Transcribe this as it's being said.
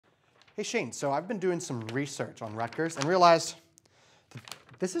Hey Shane, so I've been doing some research on Rutgers and realized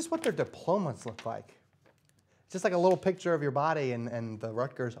this is what their diplomas look like. It's just like a little picture of your body and the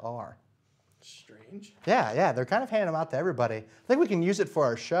Rutgers R. Strange. Yeah, they're kind of handing them out to everybody. I think we can use it for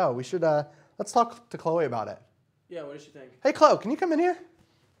our show. We should, let's talk to Chloe about it. Yeah, what does she think? Hey Chloe, can you come in here?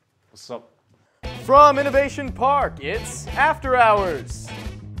 What's up? From Innovation Park, it's After Hours.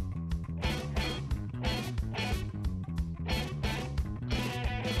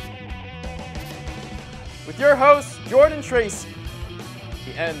 With your hosts, Jordan Tracy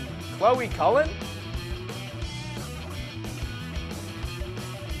and Chloe Cullen.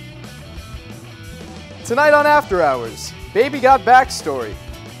 Tonight on After Hours, Baby Got Backstory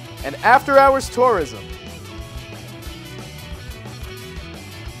and After Hours Tourism.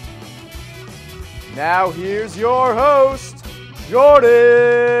 Now here's your host,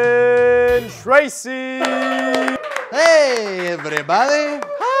 Jordan Tracy. Hey everybody.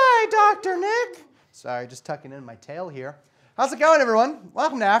 Hi, Dr. Nick. Sorry, just tucking in my tail here. How's it going, everyone?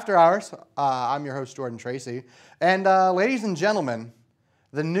 Welcome to After Hours. I'm your host, Jordan Tracy. And ladies and gentlemen,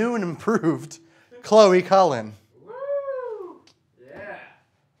 the new and improved Chloe Cullen. Woo! Yeah.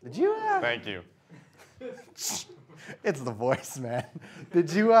 Did you? Thank you. It's the voice, man. Did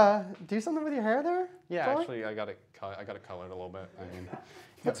you do something with your hair there? Yeah, Chloe? actually, I got it colored a little bit. I mean,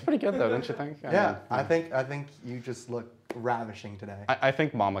 looks pretty good though, don't you think? I think you just look ravishing today. I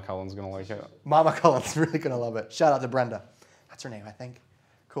think Mama Cullen's gonna like it. Mama Cullen's really gonna love it. Shout out to Brenda. That's her name, I think.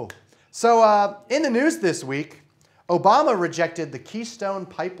 Cool. So in the news this week, Obama rejected the Keystone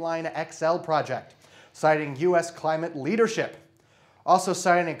Pipeline XL project, citing U.S. climate leadership. Also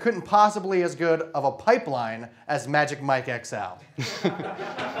citing it couldn't possibly as good of a pipeline as Magic Mike XL.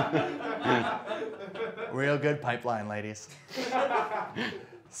 Real good pipeline, ladies.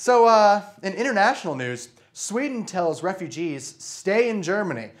 So in international news, Sweden tells refugees stay in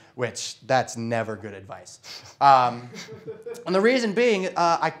Germany, which that's never good advice. And the reason being,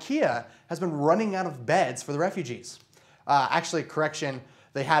 IKEA has been running out of beds for the refugees. Actually, correction,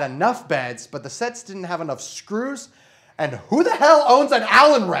 they had enough beds, but the sets didn't have enough screws. And who the hell owns an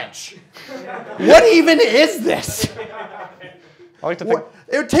Allen wrench? What even is this? I like to think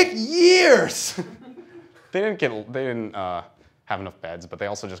It would take years. they didn't have enough beds, but they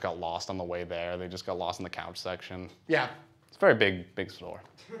also just got lost on the way there. They just got lost in the couch section. Yeah, It's a very big store.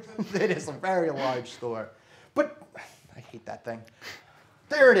 it is a very large store. But I hate that thing.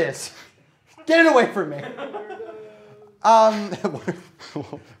 There it is. Get it away from me.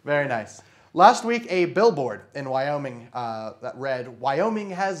 Very nice. Last week, a billboard in Wyoming that read,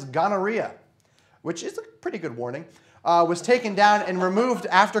 "Wyoming has gonorrhea," which is a pretty good warning, was taken down and removed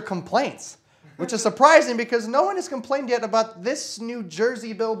after complaints, which is surprising because no one has complained yet about this New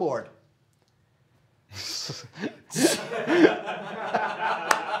Jersey billboard.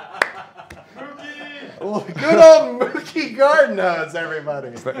 Good old Mookie Garden hose, everybody.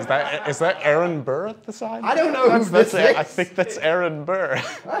 Is that Aaron Burr at the side? I don't know who this is. I think that's Aaron Burr,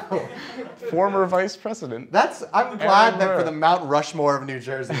 Oh. former vice president. I'm glad that Burr. for the Mount Rushmore of New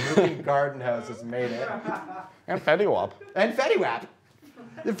Jersey, Mookie Garden hose has made it. And Fetty Wap. And Fetty Wap.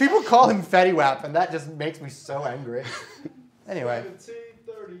 If people call him Fetty Wap, and that just makes me so angry. Anyway.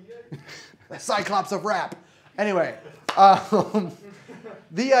 1738. The Cyclops of rap. Anyway.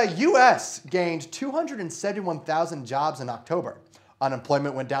 The U.S. gained 271,000 jobs in October.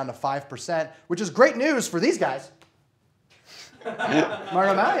 Unemployment went down to 5%, which is great news for these guys. Murder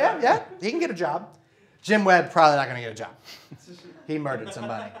him out, yeah, he can get a job. Jim Webb probably not going to get a job. He murdered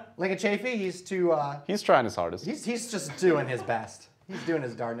somebody. Lincoln Chafee, he's too. He's trying his hardest. He's just doing his best. He's doing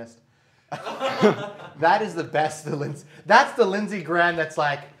his darndest. That is the best. That's the Lindsey Graham that's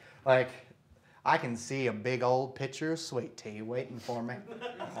like. I can see a big old pitcher of sweet tea waiting for me.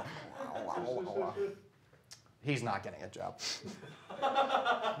 He's not getting a job.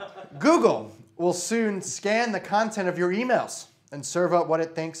 Google will soon scan the content of your emails and serve up what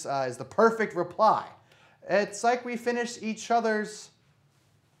it thinks is the perfect reply. It's like we finish each other's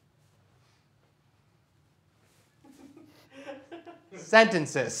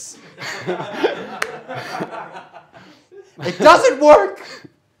sentences. It doesn't work.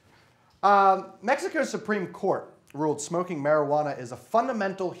 Mexico's Supreme Court ruled smoking marijuana is a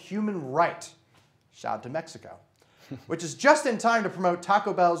fundamental human right. Shout out to Mexico. Which is just in time to promote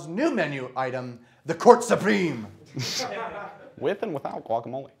Taco Bell's new menu item, the Court Supreme. With and without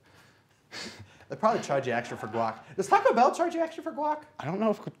guacamole. They probably charge you extra for guac. Does Taco Bell charge you extra for guac? I don't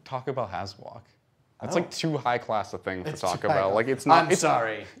know if Taco Bell has guac. That's Oh. like too high class a thing for It's Taco too high Bell. class. Like it's not. I'm it's,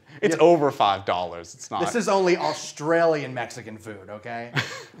 sorry. It's Yeah. over $5. It's not. This is only Australian Mexican food, okay?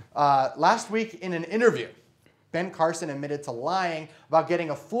 Last week in an interview, Ben Carson admitted to lying about getting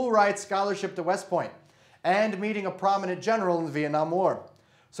a full-ride scholarship to West Point and meeting a prominent general in the Vietnam War.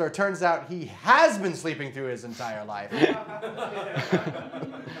 So it turns out he has been sleeping through his entire life. I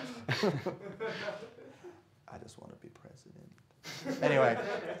just want to be president. Anyway,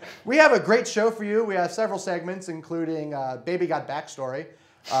 we have a great show for you. We have several segments, including Baby Got Backstory,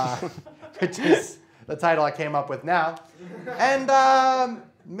 which is the title I came up with now. And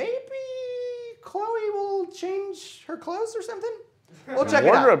maybe Chloe will change her clothes or something? We'll check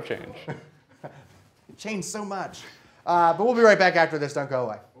it out. Wardrobe change. Changed so much. But we'll be right back after this. Don't go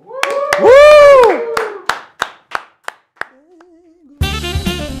away. Woo!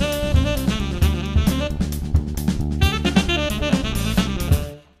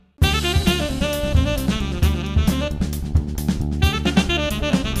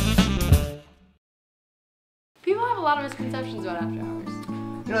 People have a lot of misconceptions about After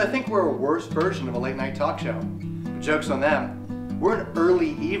Hours. You know, I think we're a worse version of a late night talk show. But joke's on them. We're an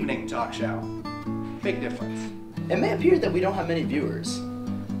early evening talk show. Big difference. It may appear that we don't have many viewers.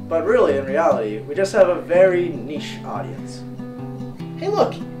 But really, in reality, we just have a very niche audience. Hey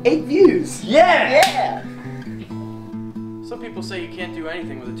look, 8 views! Yeah! Yeah! Some people say you can't do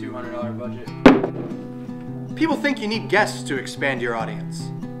anything with a $200 budget. People think you need guests to expand your audience.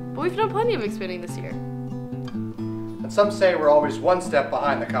 But we've done plenty of expanding this year. And some say we're always one step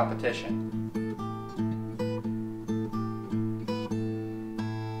behind the competition.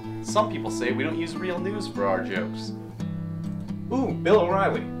 Some people say we don't use real news for our jokes. Ooh, Bill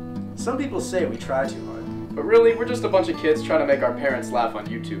O'Reilly. Some people say we try too hard. But really, we're just a bunch of kids trying to make our parents laugh on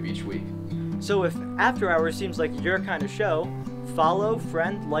YouTube each week. So if After Hours seems like your kind of show, follow,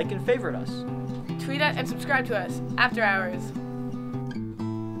 friend, like, and favorite us. Tweet us and subscribe to us. After Hours.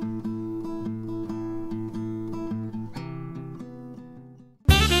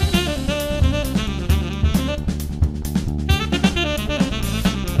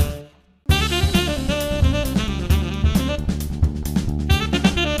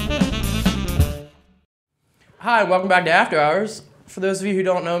 Hi, welcome back to After Hours. For those of you who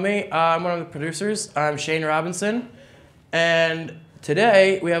don't know me, I'm one of the producers. I'm Shane Robinson. And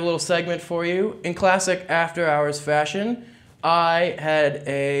today we have a little segment for you. In classic After Hours fashion, I had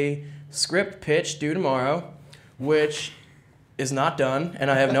a script pitch due tomorrow, which is not done, and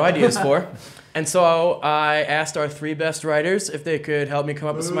I have no ideas for. And so I asked our 3 best writers if they could help me come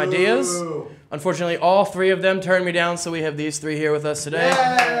up with some ideas. Unfortunately, all 3 of them turned me down, so we have these 3 here with us today.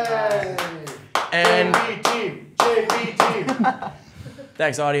 Yay! And JB team.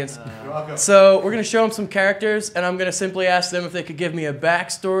 thanks, audience. You're welcome. So we're going to show them some characters, and I'm going to simply ask them if they could give me a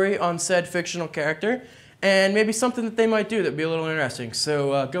backstory on said fictional character, and maybe something that they might do that would be a little interesting.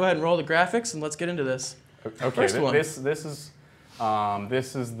 So go ahead and roll the graphics, and let's get into this. Okay, First one. this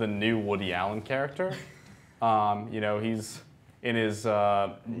is the new Woody Allen character. You know, he's in his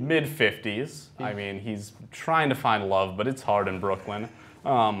mid-50s. I mean, he's trying to find love, but it's hard in Brooklyn.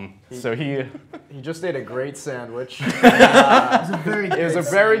 So he just ate a great sandwich. It was a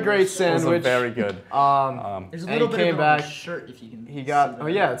very great was sandwich. very good. There's a and little he bit came of it on back. the shirt if you can He got. see Oh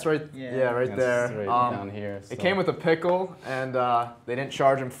that. yeah, it's right. Yeah. Yeah, right It's there. right down here. It so- came with a pickle, and they didn't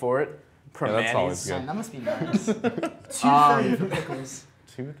charge him for it. Per Yeah, that's mayonnaise. always good. Man, that must be nice. $2.30 for pickles.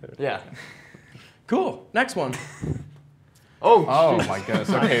 2:30. Yeah. Cool. Next one. Oh. Oh my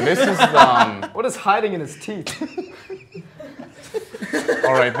goodness. Okay, this is What is hiding in his teeth?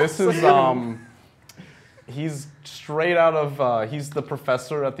 all right. This is he's straight out of he's the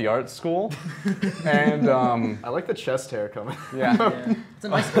professor at the art school, and I like the chest hair coming. yeah, Yeah. It's a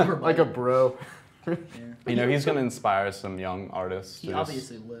nice overbite. Like a bro. Yeah. you know he's gonna inspire some young artists He to just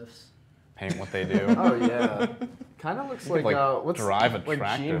obviously lifts. paint what they do. Oh yeah. Kind of looks You could, like what's drive a like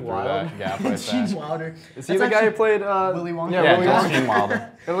tractor Gene through Wilder. that gap right Gene there. Wilder. Is he That's the guy who actually played Willy Wonka? Yeah, Yeah, Willy that's Wonka. Gene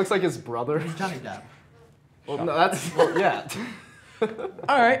Wilder. It looks like his brother. He's Johnny Depp. Well, no, that's well, yeah.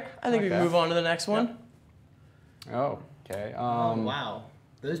 All right. I think we can Okay. move on to the next one. Oh, okay. Oh wow,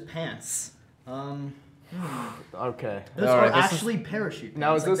 those pants. Okay. Those All are right, this is- actually parachute pants.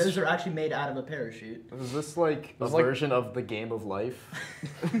 Now, is Like, this- those are actually made out of a parachute. Is this like a It's like- version of the game of life?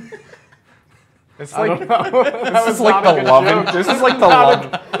 It's I like don't know. this is like the love. This is like the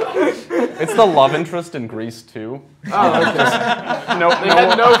love. It's the love interest in Grease 2. Oh, okay. No, They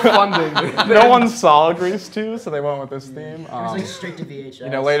had no funding. no one saw Grease 2, so they went with this theme. It was like straight to VHS. You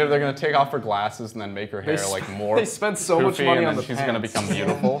know, later they're gonna take off her glasses and then make her hair like more. They spent so much poofy, money and on then the she's pants. gonna become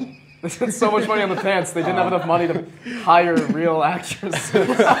beautiful. They spent so much money on the pants. They didn't have enough money to hire real actresses.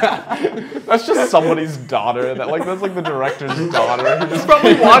 That's just somebody's daughter. That's like the director's daughter. Who just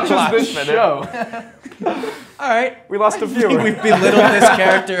Probably watches last this minute. show. All right. We lost a I think viewer. we've belittled this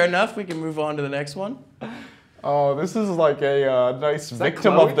character enough. We can move on to the next one. Oh, this is like a nice that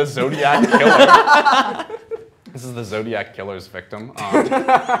victim Chloe? of the Zodiac Killer. This is the Zodiac Killer's victim.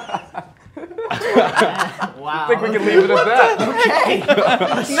 Wow. I think we can leave it at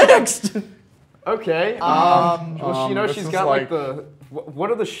that. Next. Okay. Well, you know, this she's is got like like- the.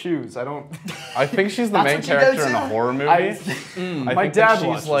 What are the shoes? I don't. I think she's the That's main what you go character in to? a horror movie. I My think dad that she's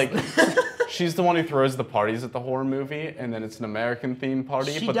watches like, she's the one who throws the parties at the horror movie, and then it's an American themed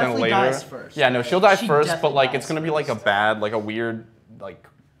party. She but then definitely later, dies first. yeah, no, she'll die She first, but definitely like dies it's gonna be like a first. bad, like a weird, like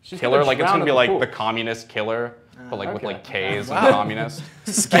She's killer. gonna Like it's drown gonna in be the like pool. the communist killer, but like with okay. like K's Wow. and communist.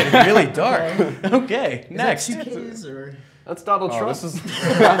 This is getting really dark. Okay, next. Is that 2Ks or? That's Donald Oh, Trump. this is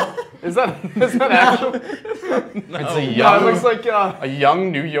Is that actual? it's a No, young, it looks like a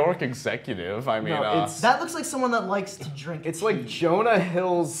young New York executive. I mean, No, it's- That looks like someone that likes to drink. it's like Jonah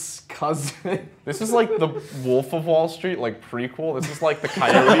Hill's cousin. this is like the Wolf of Wall Street, like prequel. This is like the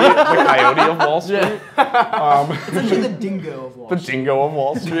Coyote of Wall Street, It's actually the dingo of Wall the Street. Dingo of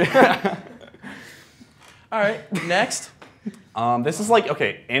Wall Street. All right, next. This is like,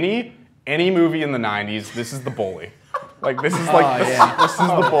 okay, any movie in the 90s, this is the bully. Like this is like this is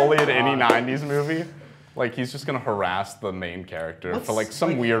the bully in any 90s movie. Like he's just gonna harass the main character for like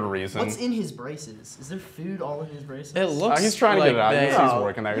some weird reason. What's in his braces? Is there food all in his braces? It looks. He's trying to like get it out. they- You see he's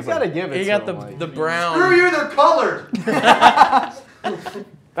working there. You He's gotta like, give it You to got him, the like- the Screw brown. you, they're colored.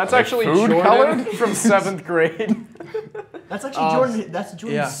 That's they actually food Jordan colored? from 7th grade. That's actually Jordan. That's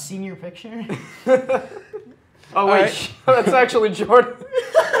Jordan's yeah. senior picture. Oh wait, Alright. that's actually Jordan.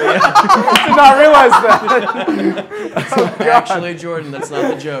 Did not realize that. Actually, Jordan, that's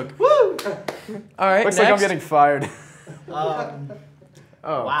not the joke. Woo! All right, Looks next. like I'm getting fired. Um,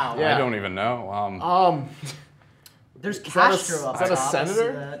 Oh Wow. Yeah. I don't even know. there's that a- Castro up is that a top. I see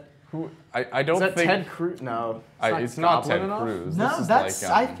senator? that. I don't Is that think Ted Cruz? No. it's not goblin Ted enough? Cruz. No, this is that's.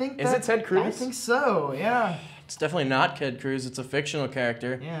 like, I think. Is it Ted Cruz? I think so. Yeah. It's definitely not Ted Cruz. It's a fictional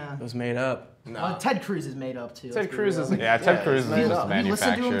character. Yeah. It was made up. Ted Cruz is made up too. Ted let's be Cruz real. is. Yeah, Ted Cruz is made just up. You listen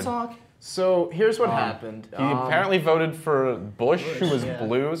to him manufactured. talk. So here's what happened. He apparently voted for Bush, who was yeah.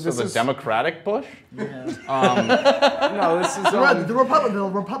 blue, so This the is- Democratic Bush. Yeah. No, this is. the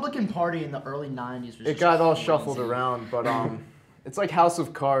Republican Party in the early '90s was. It just got all crazy. shuffled around, but it's like House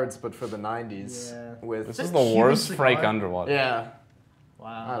of Cards, but for the '90s. Yeah. With This that is the Cuban worst cigar? Frank Underwood. yeah.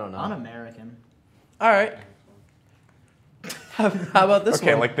 Wow. I don't know. Un-American. All right. How about this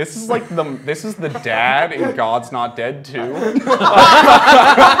Okay, one? like this is the dad in God's Not Dead 2.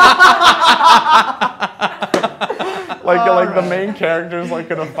 like the main character is like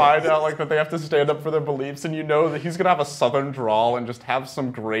gonna find out like that they have to stand up for their beliefs, and you know that he's gonna have a southern drawl and just have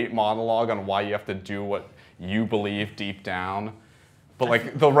some great monologue on why you have to do what you believe deep down. But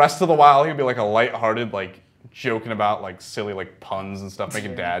like the rest of the while he'll be like a lighthearted, like joking about like silly like puns and stuff,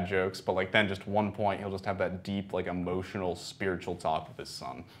 making dad jokes. But like then just one point he'll just have that deep like emotional spiritual talk with his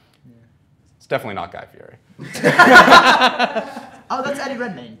son. It's definitely not Guy Fieri. Oh, that's Eddie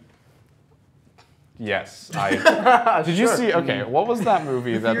Redmayne. Yes, I. Did you Sure. see? Okay, what was that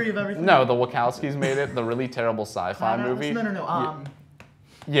movie? that Theory of Everything? No, the Wachowskis made it. The really terrible sci-fi movie. No.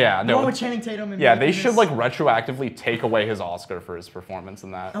 Yeah, The one no. with Channing Tatum and Yeah, Mila they Kunis? should like retroactively take away his Oscar for his performance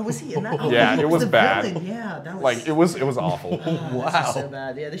in that. Oh, was he in that? Oh, Yeah, he it was the bad. villain. Yeah, that was. Like it was awful. That's so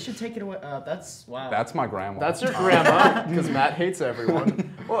bad. Yeah, they should take it away. That's wow. That's my grandma. That's your grandma, because Matt hates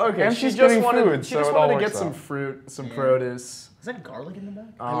everyone. Well, okay, And she she's just getting wanted, food, she so just it all wanted to works get some out. fruit, some produce. Is that garlic in the back?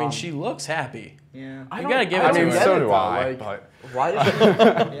 I mean, she looks happy. Yeah. You gotta give it I to mean, her. so do though, I. like- But Why is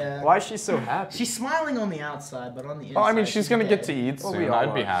Yeah. why is she so happy? She's smiling on the outside, but on the inside. well, I mean, she's gonna get to dead. eat Well, soon. we all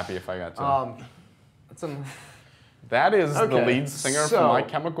I'd be are. happy if I got to. That's an, That is the okay, lead singer so- from My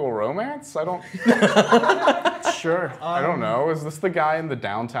Chemical Romance. I don't. sure. I don't know. Is this the guy in the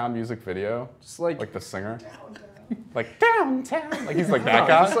Downtown music video? Just like, Like the singer? Like downtown. Like he's like that no,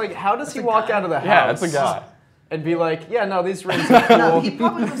 guy. just like, how does he walk out of the house? Yeah, that's a guy. And be like, yeah, no, these rings are No, cool. he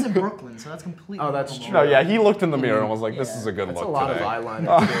probably lives in Brooklyn, so that's completely. Oh, that's normal. No, yeah, he looked in the mirror and was like, "This Yeah. is a good That's look a lot today." of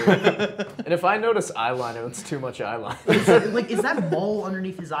eyeliner. Too. And if I notice eyeliner, it's too much eyeliner. Like, is that mole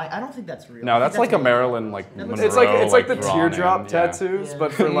underneath his eye? I don't think that's real. No, I that's think like a mole. Marilyn like That looks- Monroe. It's like the drawn teardrop in, yeah. tattoos, Yeah.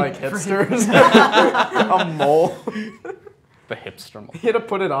 but for like hipsters. A mole. The hipster mole. You had to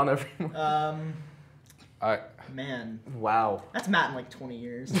put it on everyone. Man, Wow. that's Matt in like 20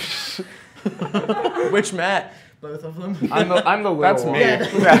 years. Which Matt? Both of them. I'm the little That's one. me.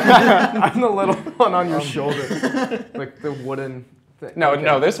 I'm the little one on your shoulder. Like the wooden thing. No, Okay.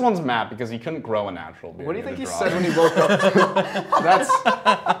 no, this one's Matt because he couldn't grow a natural beard. What do you think he had to said draw when it. he woke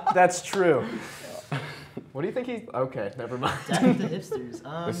up? That's true. What do you think he? Okay, never mind. Death to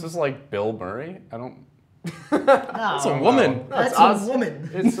hipsters. This is like Bill Murray. I don't. That's a woman. That's Oz- a woman.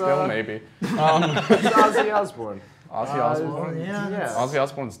 It's Still maybe. it's Ozzy Osbourne. Ozzy Osbourne. Yeah. Yeah. Ozzy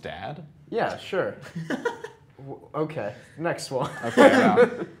Osbourne's dad? Yeah, sure. Okay, next one. Okay, yeah.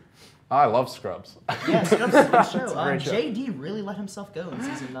 Oh, I love Scrubs. Yeah, so that's a good show. great show. JD really let himself go in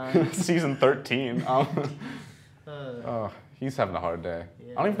season 9. Season 13. He's having a hard day.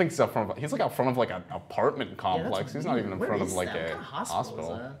 I don't even think he's out front of. He's like out front of like an apartment complex. He's not even in Where front of is like that? What a kind of hospital. Is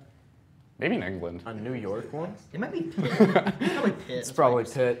hospital. Maybe in England. A New York one? that? It might be Pitt. Probably Pitt. It's probably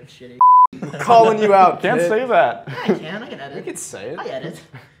Pitt. Shitty. Calling you out, Can't Pitt. say that. I can edit. You could say I it.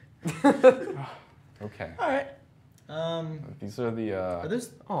 edit. Okay. All right. These are the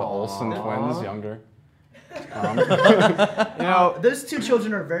those Olsen twins, younger. You know, those two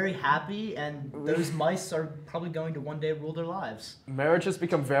children are very happy, and those mice are probably going to one day rule their lives. marriage has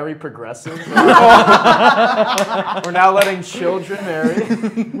become very progressive. We're now letting children marry.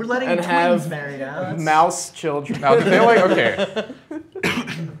 We're letting And twins have marry now. That's- Mouse children. Now, did they like okay?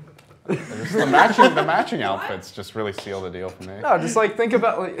 The matching outfits just really seal the deal for me. No, just like think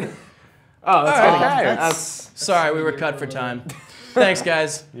about like. Oh, that's All fine. right. That's Sorry, we were cut for time. Thanks,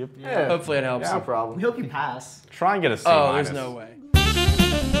 guys. yeah. Hopefully it helps. No We problem. hope you pass. Try and get a C Oh, minus. there's no way.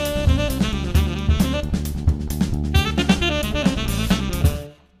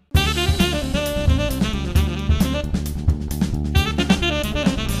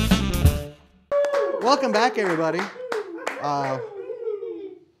 Welcome back, everybody. I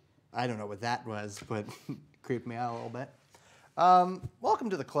don't know what that was, but creeped me out a little bit. Welcome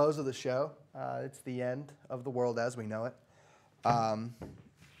to the close of the show. It's the end of the world as we know it.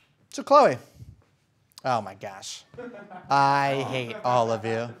 So, Chloe. Oh my gosh. I hate all of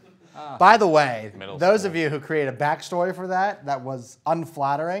you. By the way, Middle those school. of you who create a backstory for that was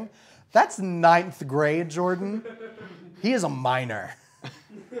unflattering, that's 9th grade, Jordan. He is a minor.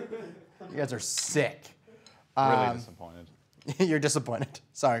 You guys are sick. Really disappointed. You're disappointed.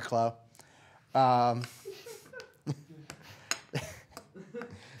 Sorry, Chloe.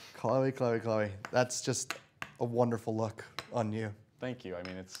 Chloe. That's just a wonderful look on you. Thank you. I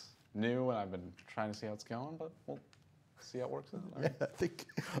mean, it's new, and I've been trying to see how it's going, but we'll see how it works out. Yeah, I think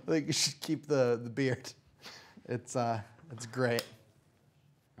you should keep the beard. It's great.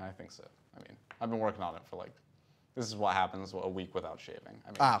 I think so. I mean, I've been working on it for like. This is what happens a week without shaving. I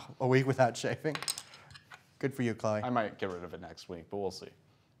mean, A week without shaving. Good for you, Chloe. I might get rid of it next week, but we'll see.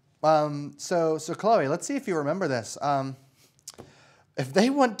 So Chloe, let's see if you remember this. If they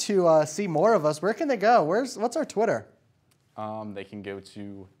want to see more of us, where can they go? What's our Twitter? They can go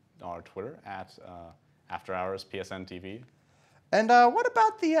to our Twitter at After Hours PSN TV. And what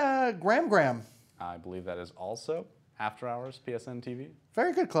about the Gram? I believe that is also After Hours PSN TV.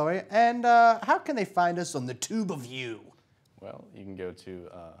 Very good, Chloe. And how can they find us on the tube of you? Well, you can go to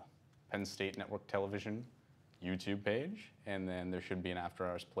Penn State Network Television YouTube page, and then there should be an After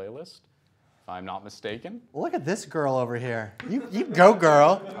Hours playlist, if I'm not mistaken. Look at this girl over here. You go,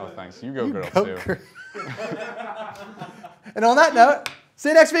 girl. Oh, thanks. You go, girl, Go, too. girl. And on that note, see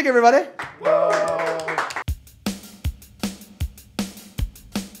you next week, everybody.